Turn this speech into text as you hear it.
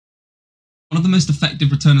of the most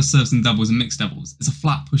effective return of serves in doubles and mixed doubles is a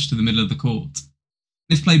flat push to the middle of the court.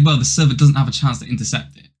 If played well, the server doesn't have a chance to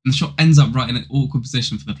intercept it, and the shot ends up right in an awkward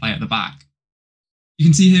position for the player at the back. You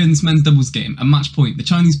can see here in this men's doubles game, at match point, the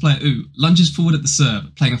Chinese player Wu lunges forward at the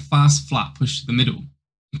serve, playing a fast, flat push to the middle.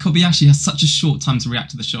 And Kobayashi has such a short time to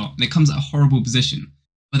react to the shot, and it comes at a horrible position,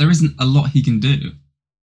 but there isn't a lot he can do.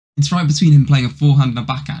 It's right between him playing a forehand and a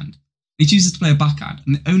backhand. He chooses to play a backhand,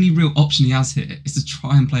 and the only real option he has here is to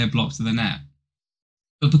try and play a block to the net.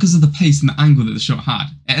 But because of the pace and the angle that the shot had,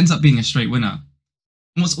 it ends up being a straight winner.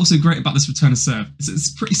 And what's also great about this return of serve is that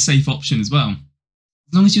it's a pretty safe option as well.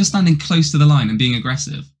 As long as you're standing close to the line and being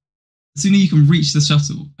aggressive. The sooner you can reach the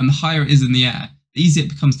shuttle, and the higher it is in the air, the easier it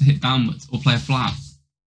becomes to hit downwards or play a flat.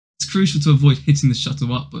 It's crucial to avoid hitting the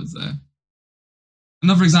shuttle upwards though.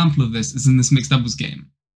 Another example of this is in this mixed doubles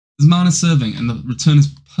game. As Man is serving and the return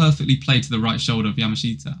is perfectly played to the right shoulder of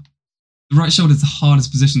Yamashita. The right shoulder is the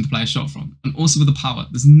hardest position to play a shot from, and also with the power,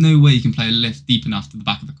 there's no way you can play a lift deep enough to the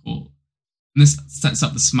back of the court. And this sets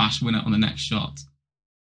up the smash winner on the next shot.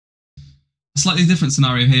 A slightly different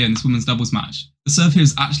scenario here in this women's doubles match. The serve here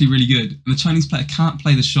is actually really good, and the Chinese player can't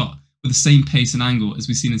play the shot with the same pace and angle as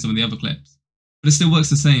we've seen in some of the other clips. But it still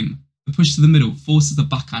works the same. The push to the middle forces the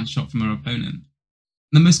backhand shot from her opponent.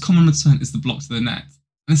 And the most common return is the block to the net.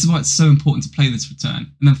 And this is why it's so important to play this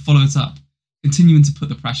return, and then follow it up, continuing to put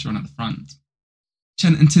the pressure on at the front.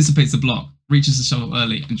 Chen anticipates the block, reaches the shuttle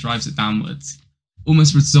early, and drives it downwards,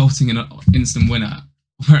 almost resulting in an instant winner,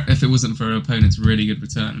 where if it wasn't for her opponent's really good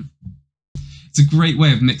return. It's a great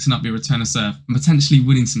way of mixing up your return of serve and potentially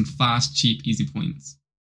winning some fast, cheap, easy points.